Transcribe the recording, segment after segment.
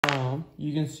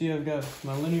You can see I've got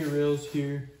my linear rails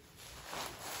here.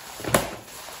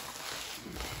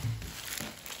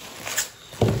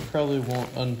 Probably won't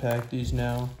unpack these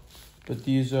now, but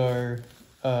these are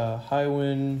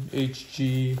Highwind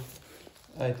HG,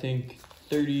 I think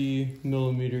 30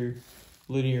 millimeter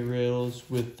linear rails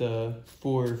with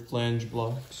 4 flange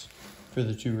blocks for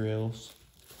the 2 rails.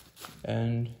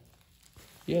 And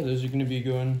yeah, those are going to be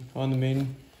going on the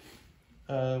main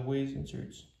ways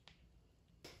inserts.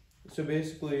 So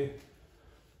basically,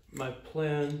 my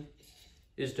plan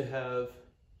is to have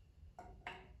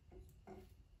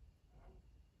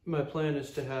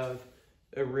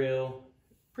a rail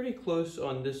pretty close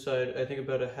on this side, I think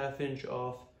about a 1/2 inch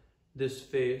off this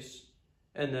face,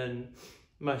 and then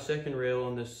my second rail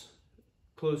on this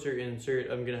closer insert,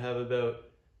 I'm gonna have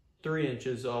about 3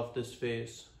 inches off this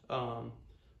face.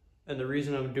 And the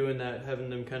reason I'm doing that, having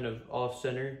them kind of off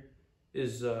center,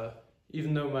 is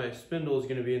even though my spindle is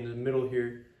gonna be in the middle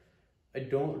here, I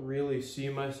don't really see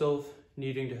myself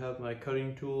needing to have my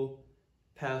cutting tool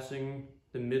passing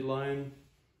the midline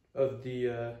of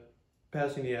the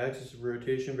passing the axis of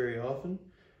rotation very often.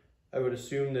 I would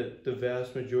assume that the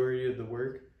vast majority of the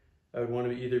work I would want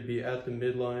to either be at the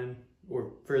midline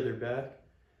or further back.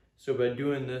 So by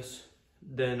doing this,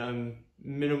 then I'm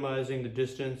minimizing the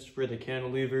distance for the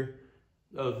cantilever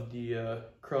of the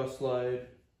cross slide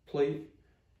plate,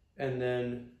 and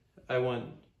then I want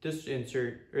this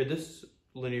insert or this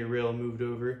linear rail moved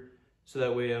over, so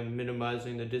that way I'm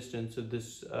minimizing the distance of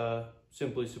this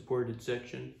simply supported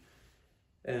section.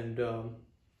 And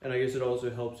I guess it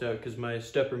also helps out because my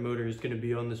stepper motor is going to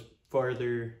be on this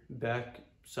farther back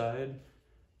side,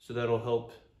 so that'll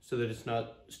help so that it's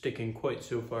not sticking quite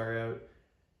so far out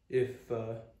if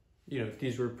you know, if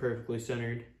these were perfectly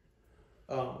centered.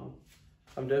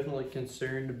 I'm definitely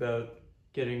concerned about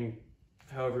getting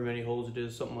however many holes it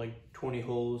is, something like 20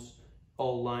 holes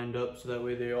all lined up, so that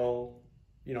way they all,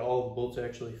 you know, all the bolts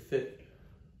actually fit.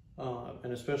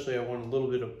 And especially I want a little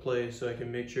bit of play so I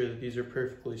can make sure that these are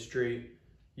perfectly straight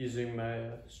using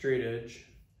my straight edge,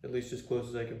 at least as close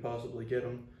as I can possibly get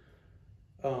them.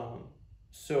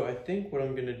 So I think what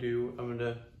I'm gonna do, I'm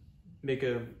gonna make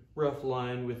a rough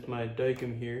line with my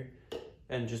Dykem here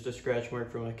and just a scratch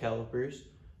mark for my calipers.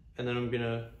 And then I'm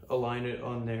gonna align it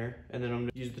on there. And then I'm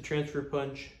gonna use the transfer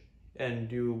punch and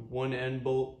do one end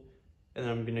bolt. And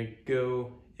then I'm gonna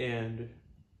go and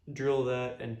drill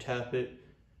that and tap it,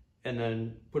 and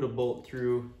then put a bolt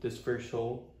through this first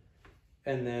hole.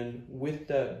 And then with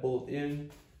that bolt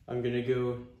in, I'm gonna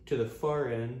go to the far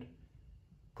end,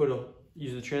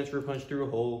 use the transfer punch through a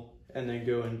hole, and then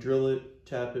go and drill it,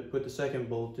 tap it, put the second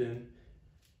bolt in.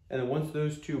 And then once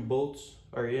those 2 bolts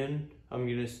are in, I'm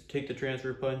gonna take the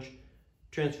transfer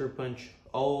punch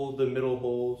all the middle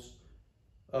holes,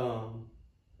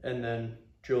 and then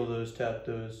drill those, tap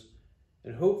those.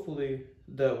 And hopefully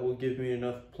that will give me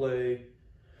enough play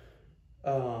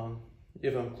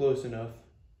if I'm close enough,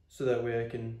 so that way I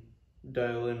can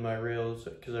dial in my rails,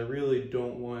 because I really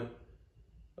don't want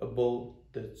a bolt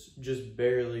that's just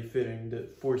barely fitting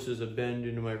that forces a bend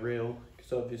into my rail,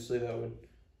 because obviously that would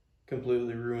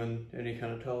completely ruin any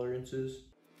kind of tolerances.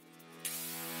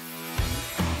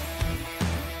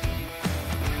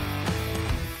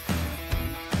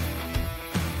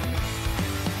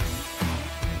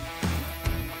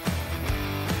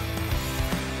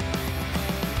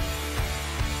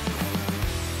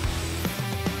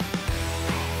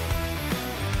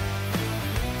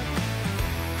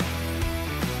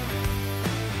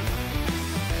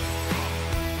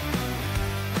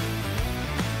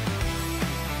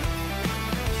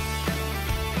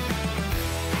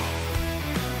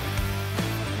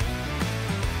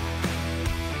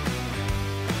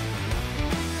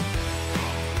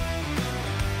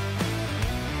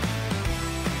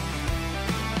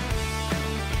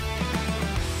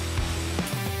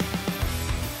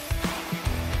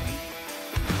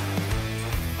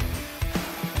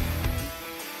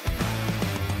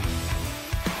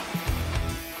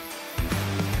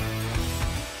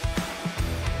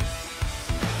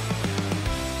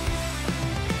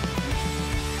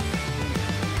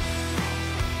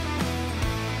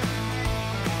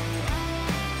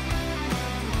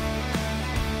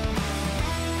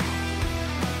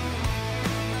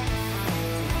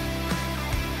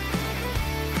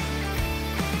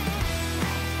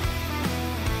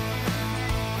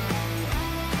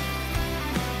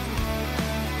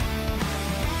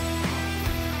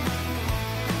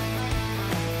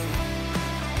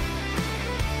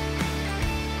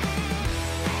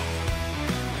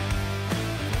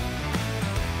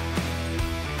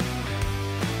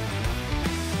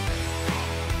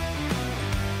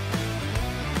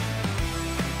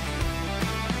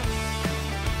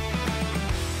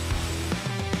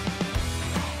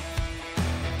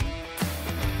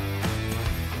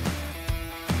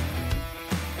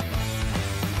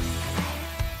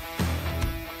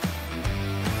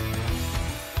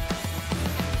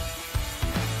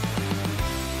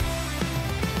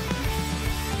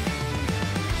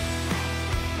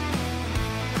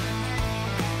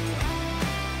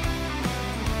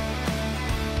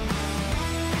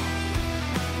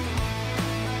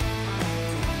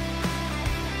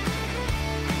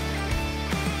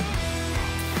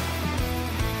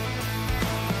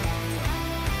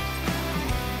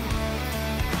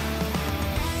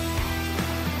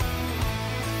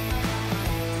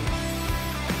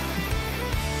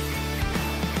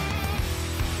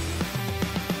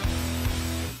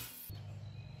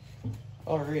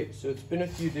 Alright, so it's been a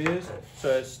few days,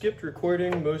 so I skipped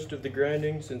recording most of the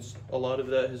grinding since a lot of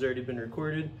that has already been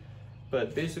recorded,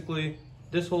 but basically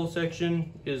this whole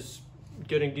section is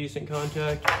getting decent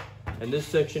contact, and this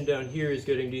section down here is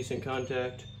getting decent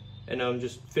contact, and now I'm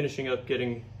just finishing up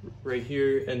getting right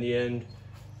here and the end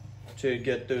to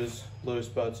get those low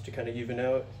spots to kind of even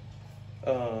out.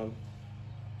 So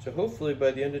hopefully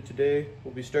by the end of today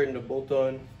we'll be starting to bolt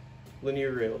on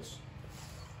linear rails.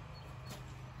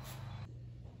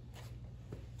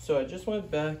 So I just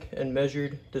went back and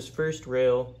measured this first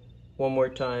rail one more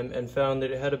time and found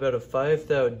that it had about a 5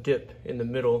 thou dip in the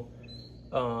middle.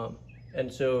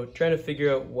 And so trying to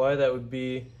figure out why that would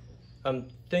be, I'm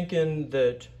thinking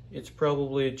that it's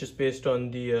probably just based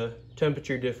on the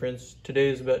temperature difference. Today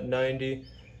is about 90,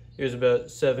 it was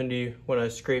about 70 when I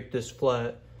scraped this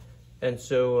flat. And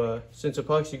so since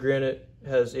epoxy granite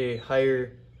has a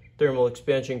higher thermal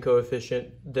expansion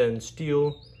coefficient than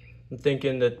steel, I'm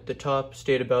thinking that the top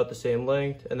stayed about the same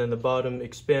length and then the bottom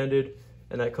expanded,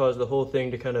 and that caused the whole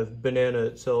thing to kind of banana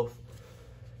itself.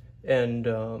 And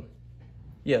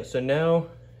yeah, so now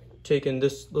taking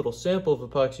this little sample of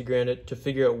epoxy granite to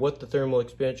figure out what the thermal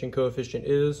expansion coefficient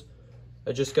is,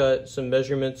 I just got some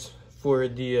measurements for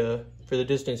the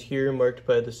distance here marked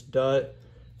by this dot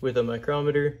with a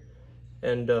micrometer,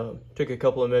 and took a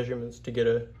couple of measurements to get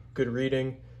a good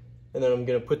reading. And then I'm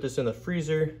gonna put this in the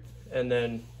freezer, and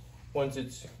then once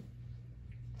it's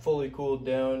fully cooled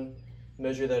down,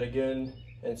 measure that again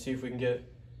and see if we can get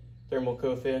thermal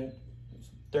coefficient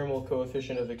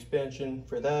of expansion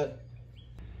for that.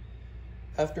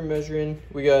 After measuring,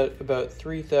 we got about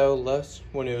 3 thou less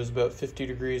when it was about 50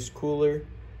 degrees cooler.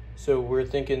 So we're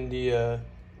thinking the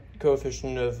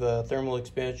coefficient of thermal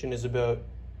expansion is about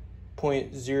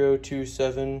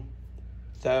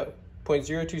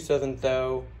 0.027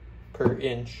 thou per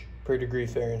inch per degree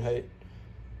Fahrenheit.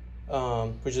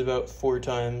 Which is about 4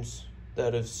 times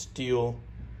that of steel,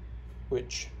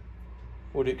 which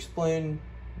would explain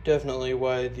definitely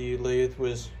why the lathe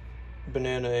was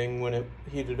bananaing when it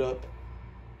heated up,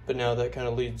 but now that kind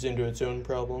of leads into its own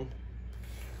problem.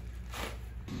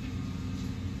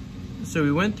 So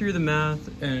we went through the math,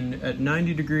 and at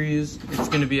 90 degrees it's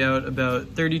going to be out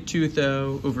about 32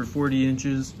 thou over 40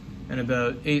 inches and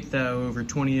about 8 thou over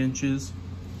 20 inches.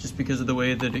 Just because of the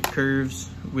way that it curves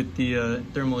with the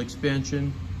thermal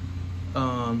expansion.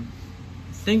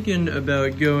 Thinking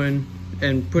about going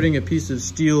and putting a piece of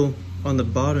steel on the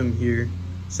bottom here,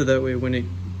 so that way when it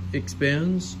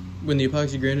expands, when the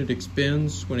epoxy granite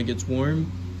expands, when it gets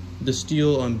warm, the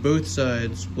steel on both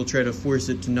sides will try to force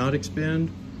it to not expand,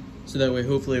 so that way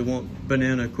hopefully it won't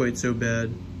banana quite so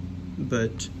bad.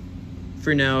 But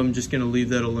for now I'm just gonna leave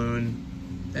that alone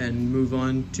and move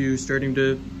on to starting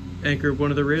to anchor one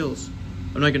of the rails.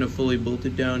 I'm not going to fully bolt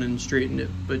it down and straighten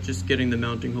it, but just getting the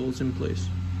mounting holes in place.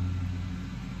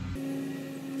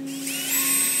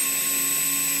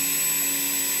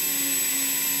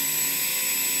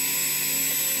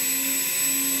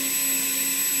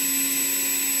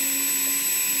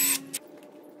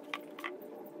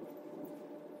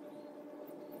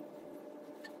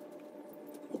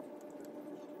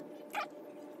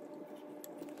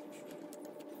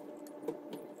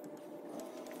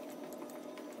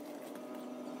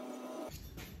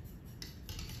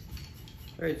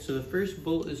 Alright, so the first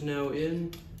bolt is now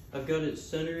in. I've got it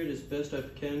centered as best I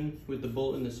can with the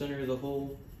bolt in the center of the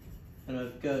hole. And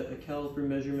I've got a caliper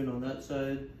measurement on that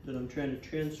side that I'm trying to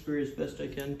transfer as best I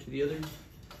can to the other.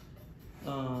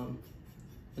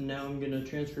 And now I'm going to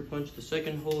transfer punch the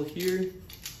second hole here.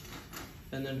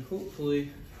 And then hopefully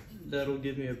that'll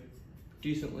give me a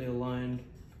decently aligned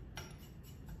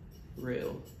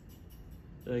rail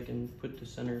that I can put the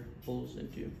center holes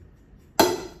into.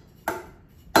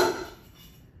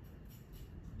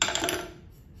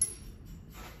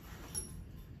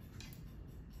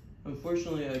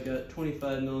 Unfortunately, I got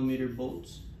 25mm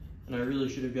bolts, and I really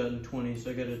should have gotten 20,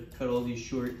 so I got to cut all these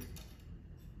short.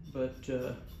 But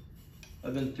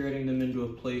I've been threading them into a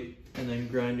plate and then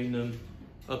grinding them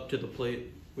up to the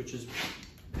plate, which seems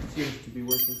to be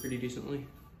working pretty decently.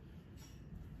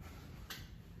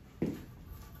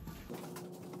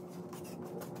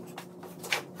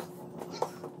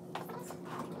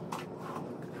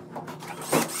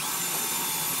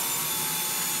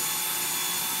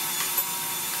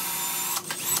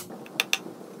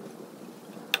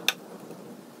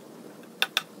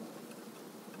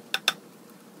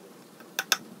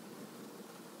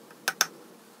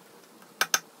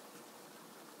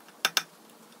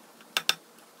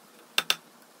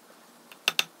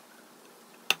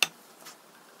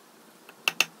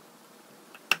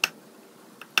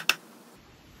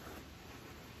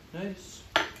 Nice.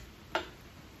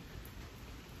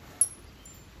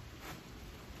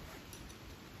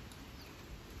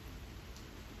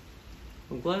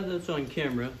 glad that's on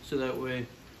camera, so that way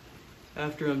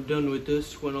after I'm done with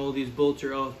this, when all these bolts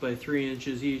are off by 3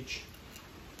 inches each,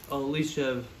 I'll at least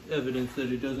have evidence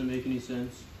that it doesn't make any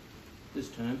sense this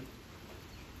time.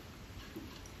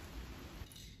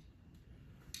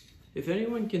 If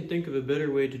anyone can think of a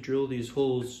better way to drill these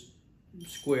holes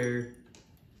square,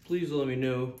 please let me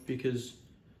know, because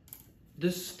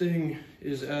this thing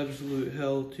is absolute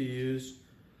hell to use,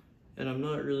 and I'm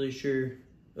not really sure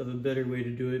of a better way to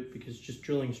do it, because just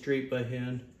drilling straight by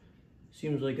hand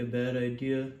seems like a bad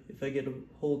idea if I get a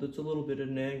hole that's a little bit at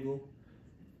an angle,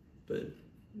 but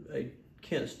I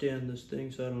can't stand this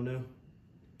thing, so I don't know.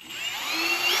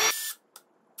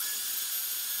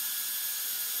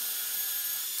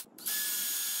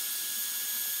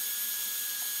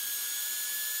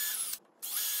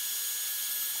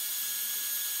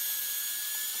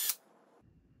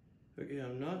 Okay,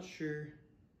 I'm not sure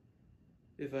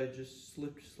if I just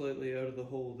slipped slightly out of the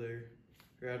hole there,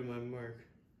 or out of my mark.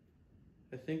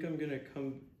 I think I'm gonna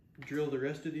drill the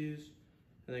rest of these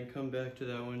and then come back to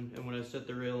that one, and when I set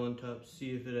the rail on top,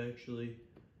 see if it actually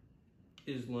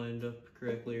is lined up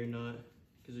correctly or not,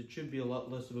 because it should be a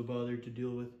lot less of a bother to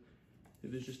deal with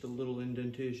if it's just a little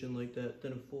indentation like that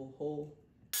than a full hole.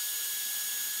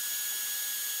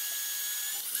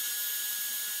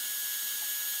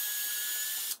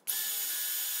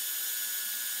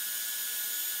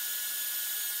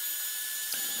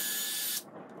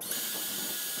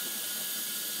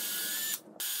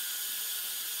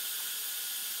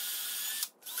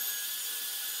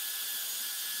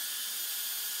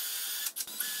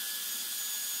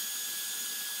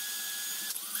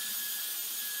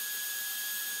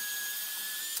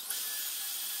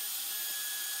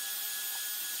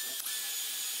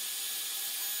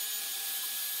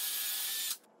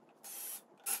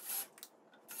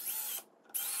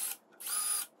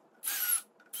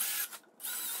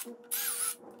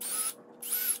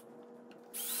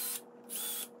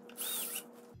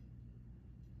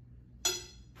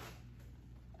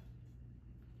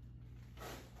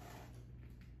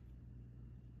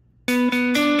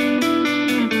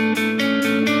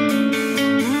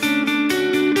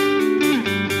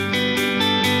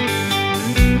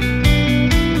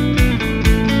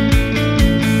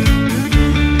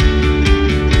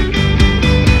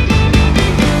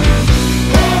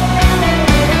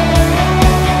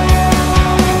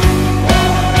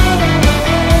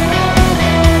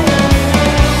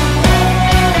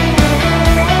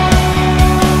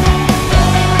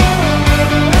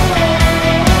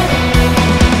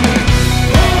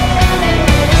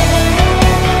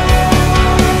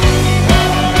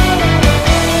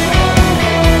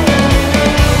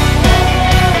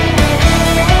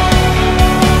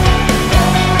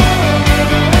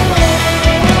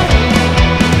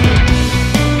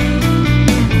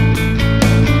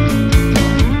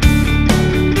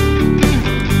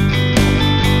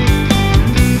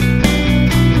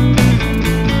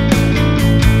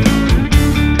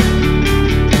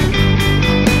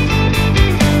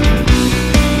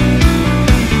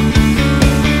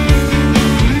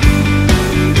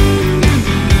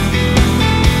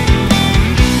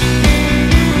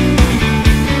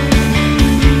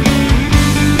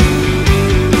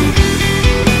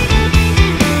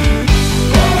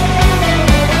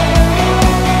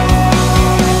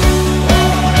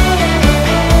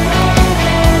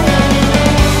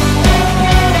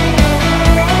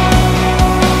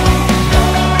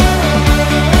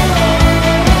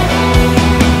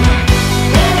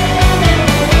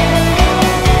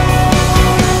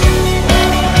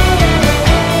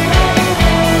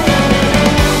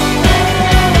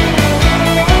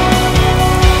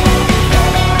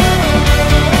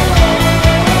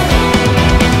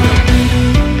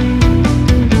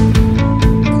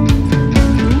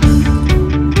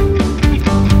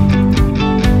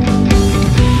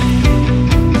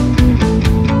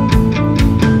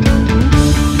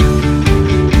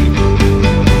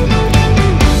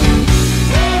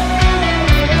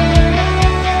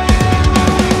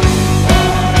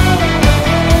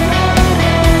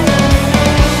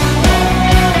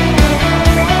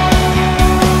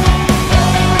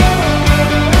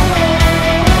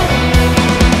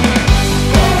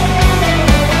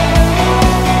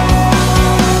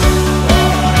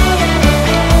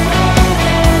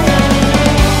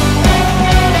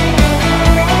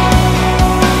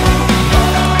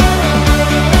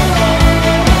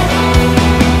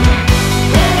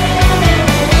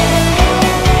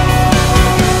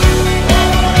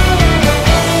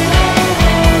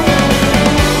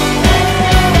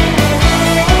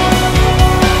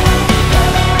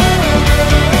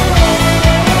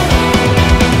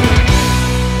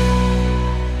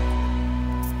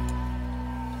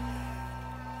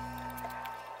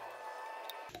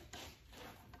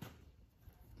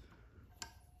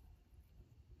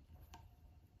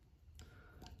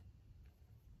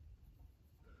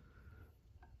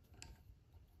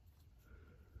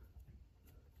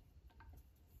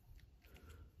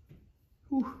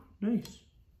 Whew, nice.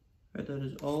 All right, that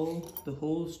is all the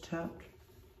holes tapped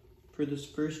for this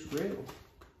first rail.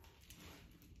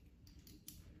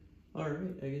 All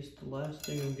right, I guess the last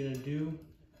thing I'm gonna do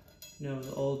now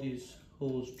with all these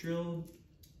holes drilled,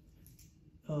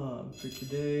 for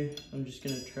today, I'm just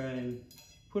gonna try and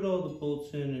put all the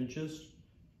bolts in and just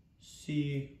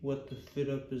see what the fit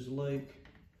up is like.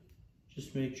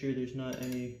 Just make sure there's not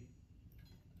any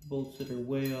bolts that are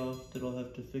way off that I'll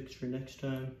have to fix for next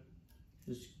time.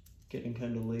 It's getting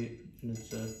kind of late and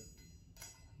it's a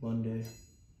Monday.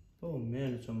 Oh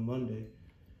man, it's a Monday.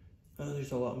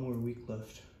 There's a lot more week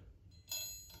left.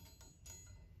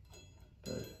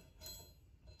 But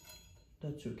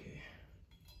that's okay.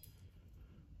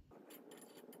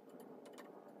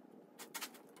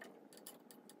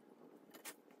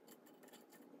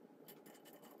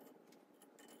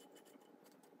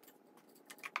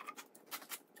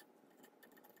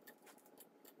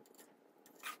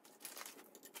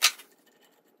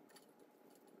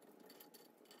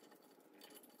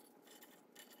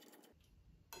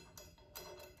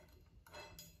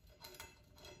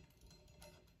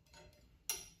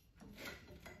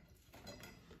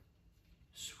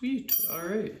 Sweet, all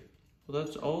right. Well,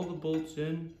 that's all the bolts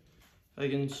in. I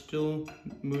can still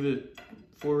move it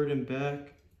forward and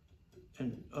back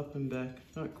and up and back.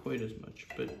 Not quite as much,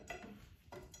 but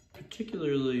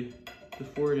particularly the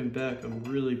forward and back I'm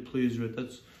really pleased with.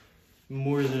 That's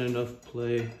more than enough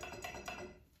play.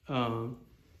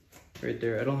 Right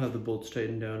there, I don't have the bolts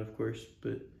tightened down, of course,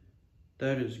 but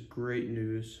that is great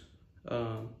news.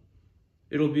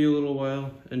 It'll be a little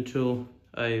while until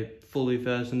I fully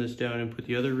fasten this down and put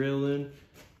the other rail in.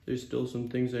 There's still some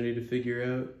things I need to figure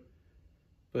out,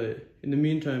 but in the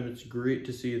meantime, it's great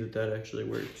to see that that actually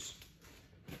works.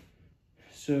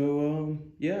 So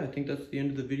yeah, I think that's the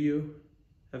end of the video.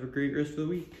 Have a great rest of the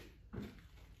week.